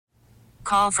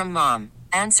Call from mom.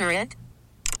 Answer it.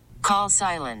 Call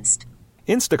silenced.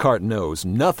 Instacart knows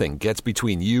nothing gets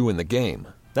between you and the game.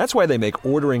 That's why they make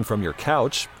ordering from your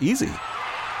couch easy.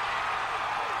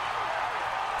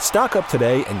 Stock up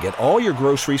today and get all your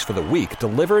groceries for the week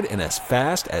delivered in as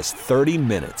fast as 30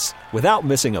 minutes without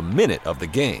missing a minute of the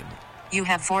game. You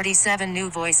have 47 new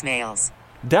voicemails.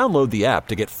 Download the app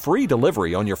to get free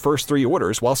delivery on your first 3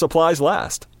 orders while supplies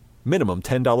last. Minimum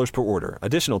 $10 per order.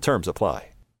 Additional terms apply.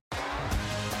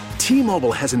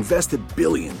 T-Mobile has invested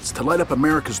billions to light up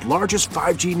America's largest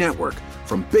 5G network,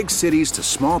 from big cities to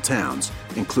small towns,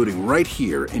 including right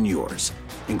here in yours.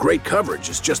 And great coverage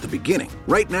is just the beginning.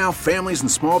 Right now, families and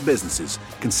small businesses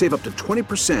can save up to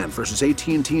 20% versus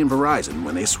AT&T and Verizon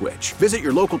when they switch. Visit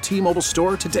your local T-Mobile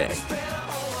store today.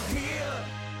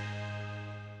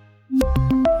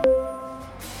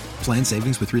 Plan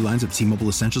savings with 3 lines of T-Mobile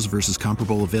Essentials versus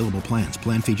comparable available plans.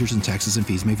 Plan features and taxes and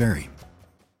fees may vary.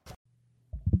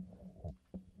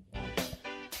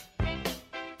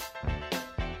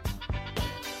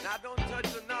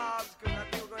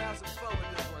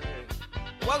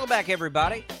 Welcome back,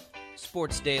 everybody.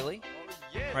 Sports Daily,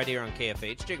 right here on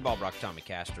KFH. Jacob Albrock, Tommy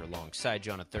Castor, alongside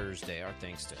you on a Thursday. Our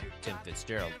thanks to Tim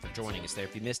Fitzgerald for joining us there.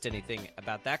 If you missed anything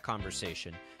about that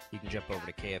conversation, you can jump over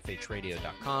to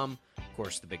KFHradio.com. Of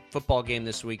course, the big football game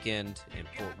this weekend in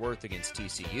Fort Worth against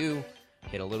TCU.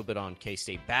 Hit a little bit on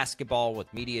K-State basketball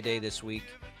with Media Day this week,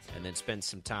 and then spend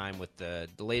some time with the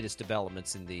latest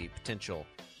developments in the potential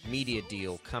media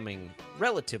deal coming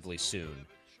relatively soon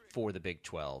for the Big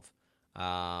 12.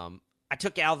 I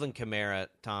took Alvin Kamara,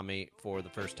 Tommy, for the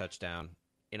first touchdown.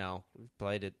 You know,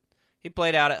 he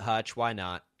played out at Hutch. Why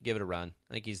not? Give it a run.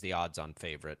 I think he's the odds-on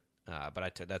favorite.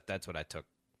 But that's what I took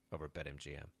over at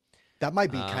BetMGM. That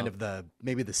might be kind of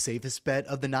maybe the safest bet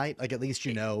of the night. Like, at least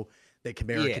you know that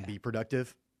Kamara can be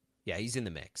productive. Yeah, he's in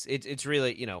the mix. It's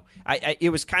really, you know, it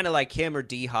was kind of like him or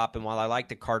D-Hop, and while I like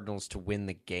the Cardinals to win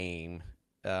the game,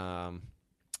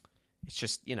 it's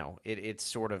just, you know, it's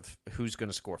sort of who's going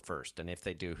to score first, and if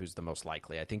they do, who's the most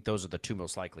likely. I think those are the 2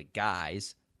 most likely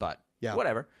guys, but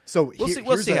whatever. So we'll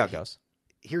see how it goes.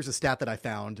 Here's a stat that I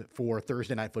found for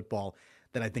Thursday Night Football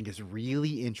that I think is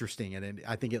really interesting, and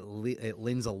I think it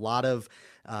lends a lot of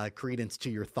credence to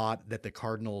your thought that the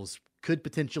Cardinals could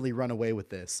potentially run away with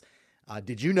this.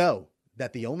 Did you know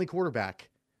that the only quarterback,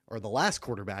 or the last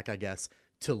quarterback, I guess,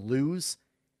 to lose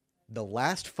the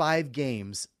last 5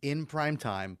 games in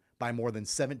primetime by more than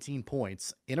 17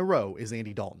 points in a row is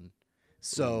Andy Dalton?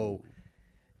 So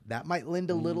that might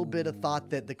lend a little bit of thought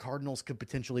that the Cardinals could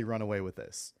potentially run away with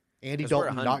this. Andy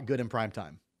Dalton, not good in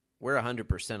primetime. We're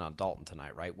 100% on Dalton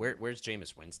tonight, right? Where's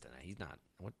Jameis Winston? He's not.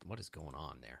 What is going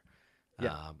on there?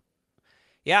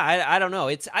 Yeah. I don't know.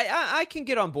 I can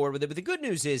get on board with it, but the good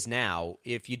news is now,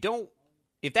 if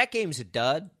that game's a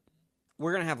dud,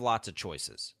 we're gonna have lots of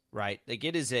choices, right? Like,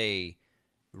 it is a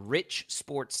rich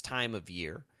sports time of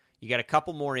year. You got a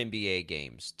couple more NBA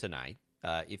games tonight,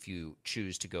 if you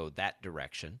choose to go that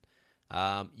direction.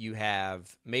 You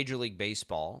have Major League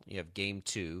Baseball. You have Game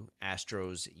 2,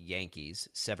 Astros-Yankees,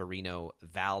 Severino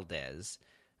Valdez.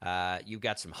 You've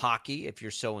got some hockey, if you're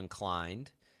so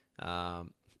inclined.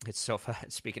 It's so fun.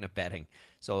 Speaking of betting,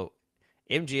 so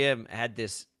MGM had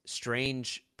this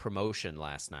strange promotion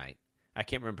last night. I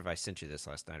can't remember if I sent you this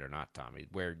last night or not, Tommy,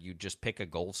 where you just pick a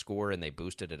goal scorer and they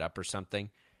boosted it up or something.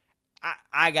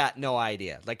 I got no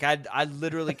idea. Like, I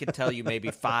literally could tell you maybe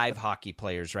 5 hockey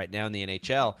players right now in the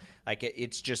NHL. Like,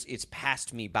 it's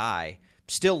passed me by.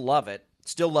 Still love it.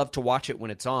 Still love to watch it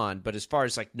when it's on. But as far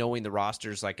as, like, knowing the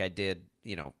rosters like I did,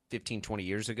 15, 20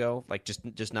 years ago, like,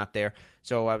 just not there.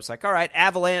 So I was like, all right,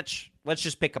 Avalanche, let's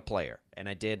just pick a player. And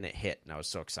I did, and it hit. And I was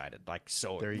so excited. Like,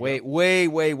 so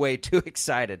way too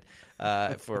excited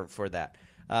for that.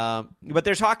 But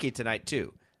there's hockey tonight,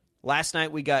 too. Last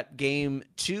night we got Game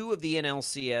 2 of the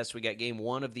NLCS. We got Game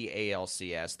 1 of the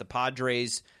ALCS. The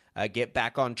Padres get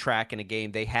back on track in a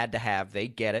game they had to have. They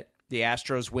get it. The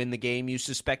Astros win the game you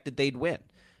suspected they'd win.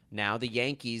 Now the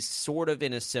Yankees sort of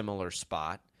in a similar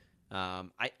spot.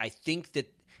 I think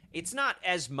that it's not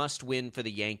as must-win for the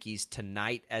Yankees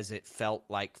tonight as it felt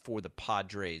like for the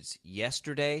Padres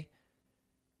yesterday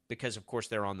because, of course,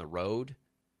 they're on the road.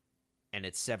 And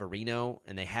it's Severino,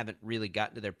 and they haven't really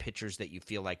gotten to their pitchers that you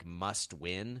feel like must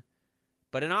win.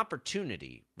 But an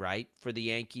opportunity, right, for the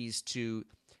Yankees to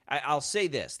 – I'll say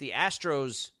this. The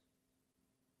Astros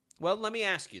 – well, let me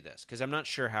ask you this, because I'm not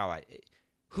sure how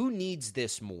 – who needs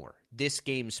this more, this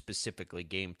game specifically,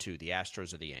 Game 2, the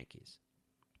Astros or the Yankees?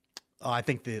 Oh, I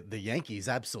think the Yankees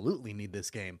absolutely need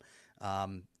this game,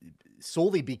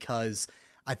 solely because –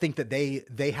 I think that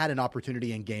they had an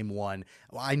opportunity in Game 1.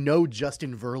 I know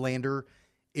Justin Verlander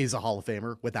is a Hall of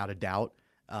Famer without a doubt.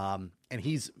 And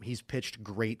he's pitched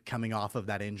great coming off of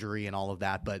that injury and all of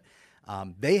that. But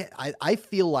I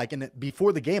feel like, and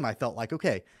before the game, I felt like,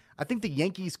 okay, I think the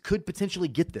Yankees could potentially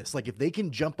get this. Like if they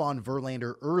can jump on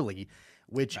Verlander early,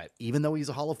 which even though he's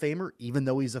a Hall of Famer, even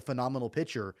though he's a phenomenal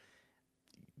pitcher,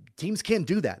 teams can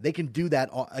do that. They can do that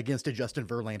against a Justin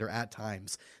Verlander at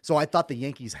times. So I thought the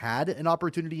Yankees had an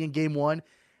opportunity in game one.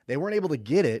 They weren't able to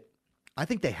get it. I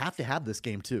think they have to have this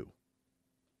game too.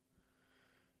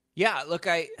 Yeah, look,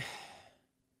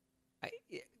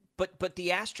 but if the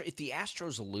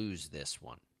Astros lose this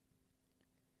one,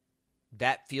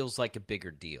 that feels like a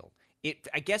bigger deal.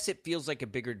 I guess it feels like a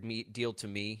bigger deal to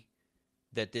me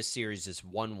that this series is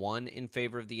 1-1 in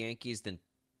favor of the Yankees than,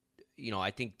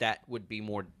 I think that would be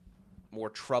more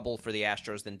trouble for the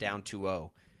Astros than down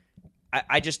 2-0.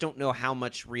 I just don't know how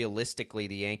much realistically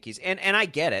the Yankees, and I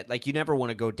get it, like you never want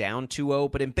to go down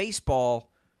 2-0, but in baseball,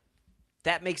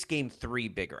 that makes game 3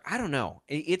 bigger. I don't know.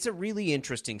 It's a really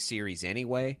interesting series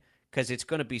anyway, because it's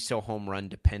going to be so home run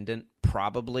dependent,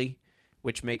 probably,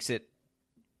 which makes it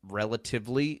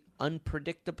relatively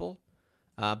unpredictable.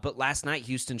 But last night,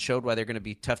 Houston showed why they're going to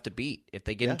be tough to beat. If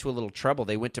they get into a little trouble,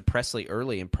 they went to Presley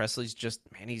early, and Presley's just,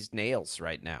 man, he's nails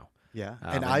right now. Yeah,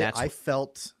 and I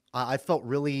felt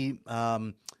really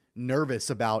nervous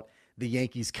about the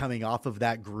Yankees coming off of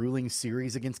that grueling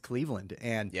series against Cleveland,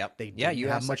 and they didn't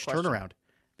have much turnaround.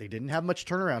 They didn't have much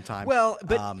turnaround time. Well,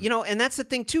 but and that's the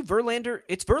thing too. Verlander,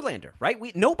 it's Verlander, right?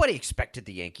 Nobody expected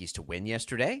the Yankees to win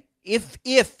yesterday. If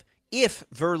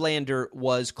Verlander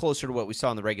was closer to what we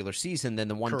saw in the regular season than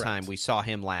the one time we saw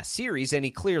him last series, and he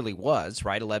clearly was,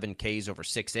 right? 11 Ks over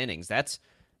 6 innings. That's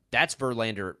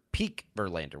Verlander, peak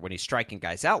Verlander, when he's striking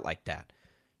guys out like that.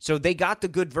 So they got the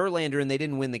good Verlander and they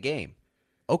didn't win the game.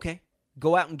 Okay,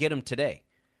 go out and get him today.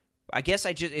 I guess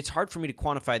it's hard for me to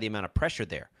quantify the amount of pressure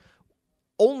there.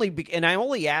 And I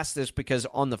only ask this because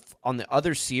on the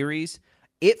other series,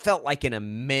 it felt like an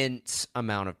immense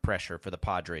amount of pressure for the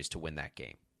Padres to win that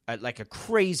game. Like a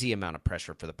crazy amount of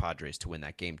pressure for the Padres to win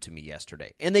that game to me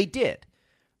yesterday. And they did.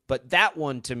 But that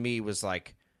one to me was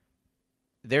like,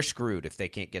 they're screwed if they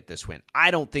can't get this win.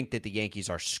 I don't think that the Yankees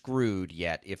are screwed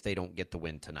yet if they don't get the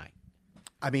win tonight.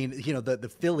 I mean,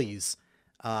 the Phillies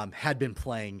had been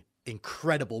playing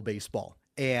incredible baseball.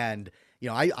 And,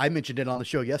 I mentioned it on the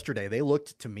show yesterday. They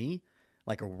looked to me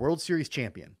like a World Series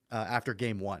champion after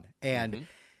game 1. And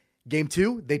game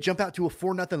 2, they jump out to a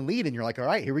 4-0 lead, and you're like, all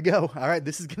right, here we go. All right,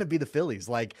 this is going to be the Phillies.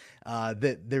 Like,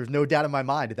 there's no doubt in my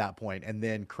mind at that point. And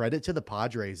then credit to the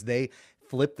Padres. They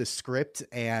flipped the script,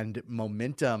 and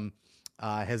momentum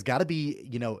has got to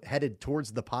be, headed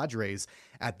towards the Padres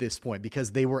at this point,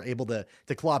 because they were able to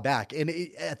claw back. And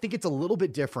I think it's a little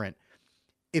bit different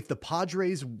if the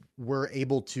Padres were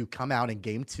able to come out in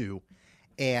game 2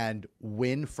 and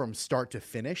win from start to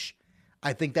finish.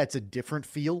 I think that's a different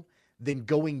feel than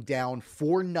going down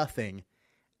 4-0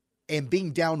 and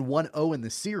being down 1-0 in the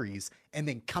series and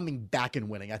then coming back and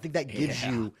winning. I think that gives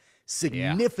you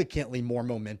significantly more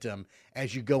momentum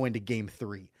as you go into game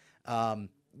 3.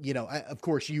 Of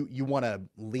course you want to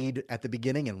lead at the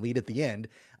beginning and lead at the end.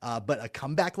 But a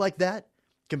comeback like that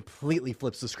completely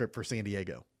flips the script for San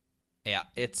Diego. Yeah,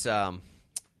 it's an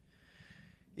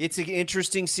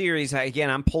interesting series.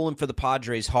 I'm pulling for the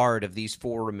Padres hard of these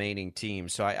 4 remaining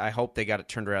teams, so I hope they got it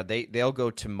turned around. They'll go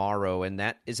tomorrow, and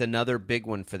that is another big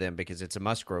one for them because it's a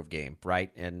Musgrove game, right?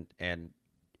 And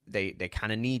they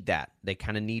kind of need that. They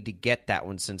kind of need to get that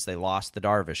one since they lost the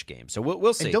Darvish game. So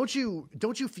we'll see. And don't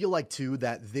you feel like too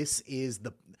that this is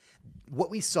what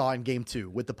we saw in game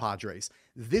 2 with the Padres?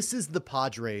 This is the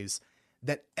Padres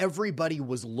that everybody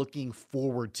was looking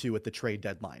forward to at the trade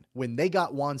deadline. When they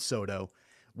got Juan Soto,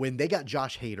 when they got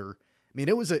Josh Hader, I mean,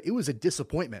 it was a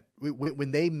disappointment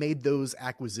when they made those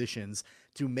acquisitions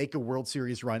to make a World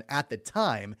Series run. At the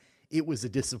time, it was a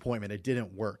disappointment. It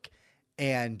didn't work.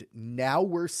 And now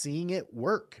we're seeing it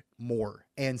work more.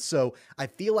 And so I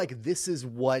feel like this is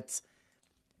what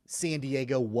San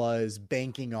Diego was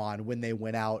banking on when they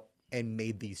went out and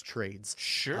made these trades.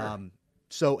 Sure.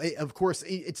 So of course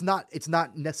it's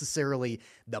not necessarily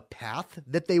the path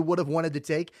that they would have wanted to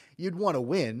take. You'd want to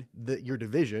win your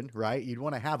division, right? You'd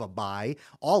want to have a bye,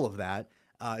 all of that.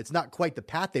 It's not quite the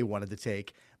path they wanted to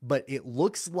take, but it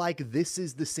looks like this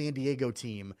is the San Diego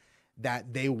team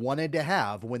that they wanted to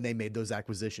have when they made those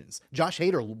acquisitions. Josh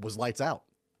Hader was lights out.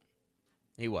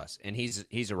 He was, and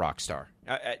he's a rock star.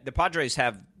 The Padres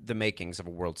have the makings of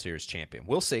a World Series champion.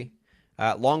 We'll see.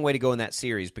 Long way to go in that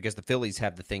series because the Phillies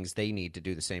have the things they need to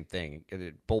do the same thing.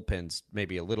 Bullpen's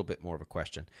maybe a little bit more of a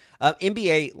question.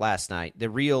 NBA last night, the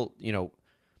real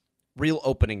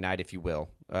opening night, if you will,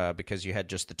 because you had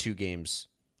just the 2 games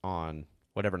on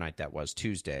whatever night that was,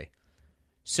 Tuesday.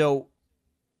 So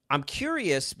I'm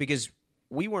curious because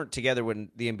we weren't together when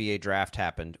the NBA draft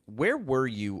happened. Where were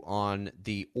you on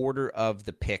the order of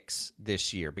the picks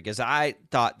this year? Because I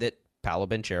thought that Paolo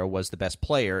Banchero was the best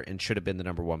player and should have been the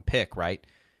number one pick, right?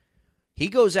 He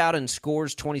goes out and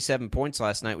scores 27 points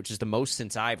last night, which is the most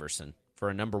since Iverson for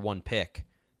a number one pick.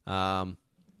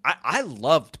 I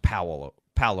loved Paolo,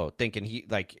 thinking he,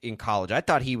 like, in college. I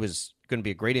thought he was going to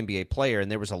be a great NBA player,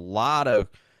 and there was a lot of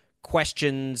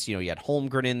questions. You had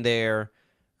Holmgren in there.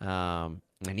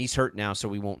 And he's hurt now, so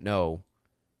we won't know.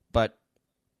 But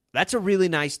that's a really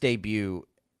nice debut,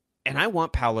 and I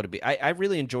want Paolo to be – I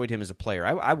really enjoyed him as a player.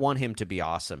 I want him to be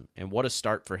awesome, and what a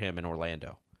start for him in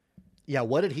Orlando. Yeah,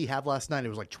 what did he have last night? It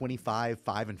was like 25,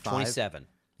 5 and 5? 27.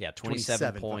 Yeah,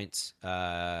 27 points.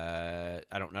 I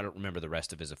don't remember the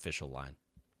rest of his official line.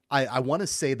 I want to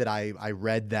say that I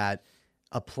read that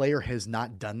a player has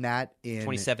not done that in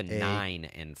 27, 9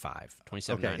 and 5.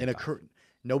 27, okay, 9 and 5.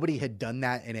 Nobody had done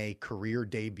that in a career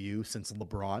debut since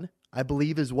LeBron, I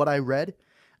believe is what I read.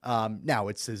 Now,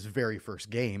 it's his very first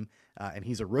game, and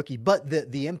he's a rookie. But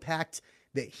the impact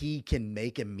that he can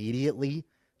make immediately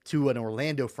to an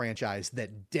Orlando franchise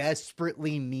that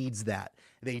desperately needs that.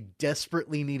 They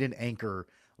desperately need an anchor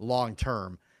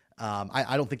long-term.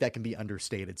 I don't think that can be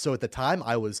understated. So at the time,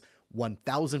 I was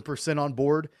 1,000% on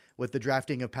board with the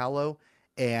drafting of Paolo.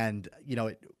 And,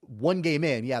 one game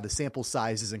in, the sample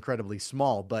size is incredibly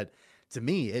small, but to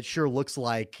me, it sure looks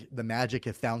like the Magic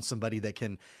have found somebody that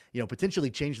can, potentially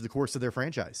change the course of their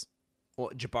franchise. Well,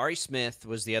 Jabari Smith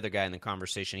was the other guy in the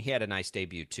conversation. He had a nice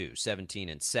debut too, 17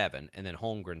 and 7, and then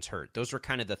Holmgren's hurt. Those were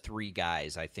kind of the three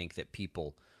guys I think that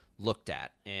people looked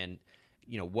at. And,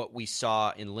 what we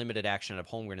saw in limited action of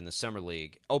Holmgren in the Summer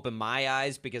League opened my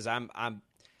eyes because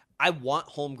I want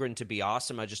Holmgren to be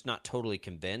awesome. I'm just not totally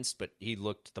convinced, but he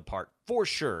looked the part for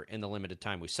sure in the limited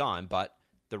time we saw him. But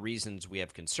the reasons we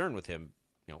have concern with him,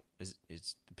 is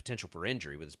the potential for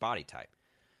injury with his body type.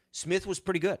 Smith was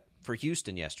pretty good for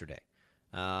Houston yesterday.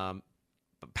 But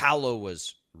Paolo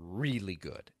was really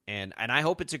good, and I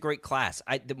hope it's a great class.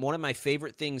 One of my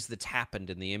favorite things that's happened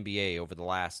in the NBA over the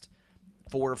last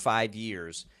 4 or 5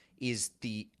 years is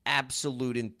the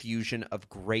absolute infusion of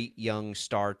great young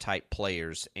star-type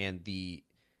players and the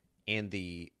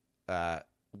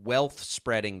wealth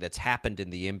spreading that's happened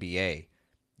in the NBA.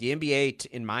 The NBA,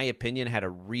 in my opinion, had a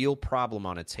real problem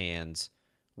on its hands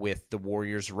with the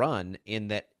Warriors' run in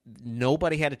that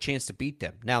nobody had a chance to beat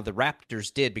them. Now, the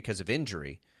Raptors did because of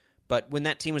injury, but when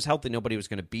that team was healthy, nobody was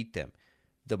going to beat them.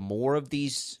 The more of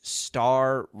these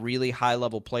star, really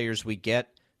high-level players we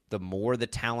get, the more the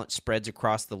talent spreads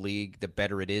across the league, the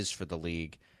better it is for the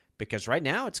league. Because right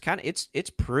now it's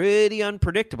pretty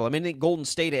unpredictable. I mean, I think Golden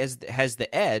State has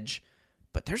the edge,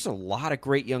 but there's a lot of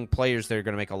great young players that are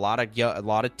going to make a lot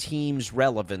of teams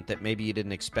relevant that maybe you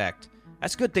didn't expect.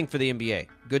 That's a good thing for the NBA.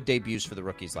 Good debuts for the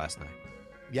rookies last night.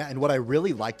 Yeah, and what I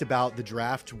really liked about the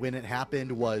draft when it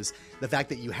happened was the fact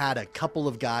that you had a couple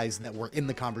of guys that were in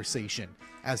the conversation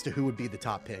as to who would be the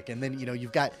top pick. And then,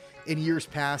 you've got in years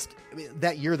past,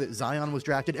 that year that Zion was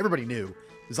drafted, everybody knew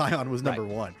Zion was number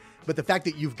one. But the fact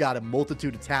that you've got a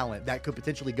multitude of talent that could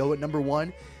potentially go at number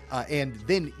one, and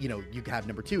then, you have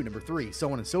number 2, number 3,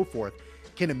 so on and so forth,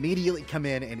 can immediately come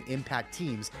in and impact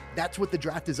teams. That's what the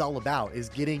draft is all about, is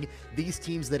getting these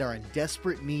teams that are in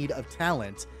desperate need of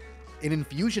talent an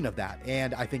infusion of that.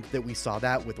 And I think that we saw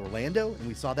that with Orlando and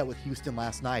we saw that with Houston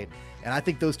last night. And I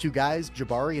think those two guys,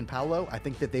 Jabari and Paolo, I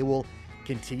think that they will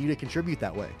continue to contribute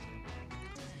that way.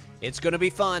 It's going to be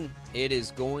fun. It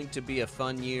is going to be a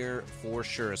fun year for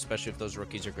sure, especially if those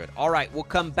rookies are good. All right, we'll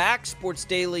come back. Sports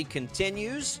Daily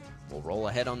continues. We'll roll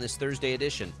ahead on this Thursday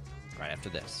edition right after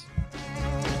this.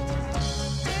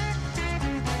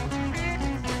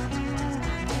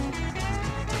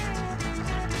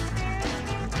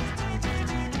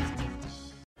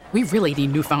 We really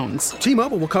need new phones.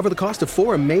 T-Mobile will cover the cost of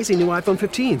 4 amazing new iPhone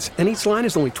 15s, and each line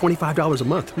is only $25 a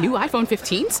month. New iPhone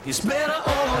 15s? It's better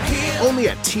over here. Only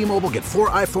at T-Mobile, get 4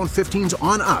 iPhone 15s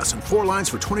on us and 4 lines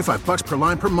for $25 per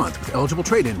line per month with eligible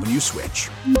trade-in when you switch.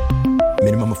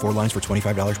 Minimum of 4 lines for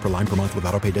 $25 per line per month with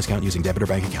autopay discount using debit or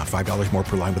bank account. $5 more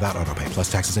per line without autopay,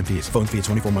 plus taxes and fees. Phone fee at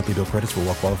 24 monthly bill credits for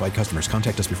well-qualified customers.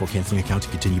 Contact us before canceling account to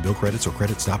continue bill credits or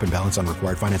credit stop and balance on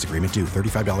required finance agreement due.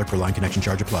 $35 per line connection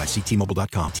charge applies. See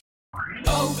T-Mobile.com.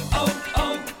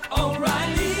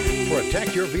 For a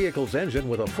Protect your vehicle's engine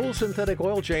with a full synthetic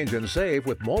oil change and save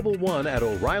with Mobil 1 at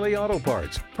O'Reilly Auto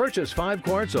Parts. Purchase 5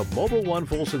 quarts of Mobil 1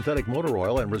 full synthetic motor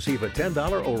oil and receive a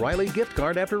 $10 O'Reilly gift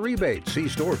card after rebate. See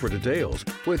store for details.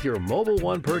 With your Mobil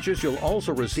 1 purchase, you'll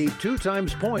also receive 2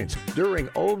 times points during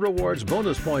O Rewards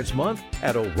Bonus Points Month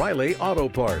at O'Reilly Auto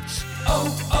Parts.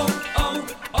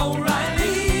 O'Reilly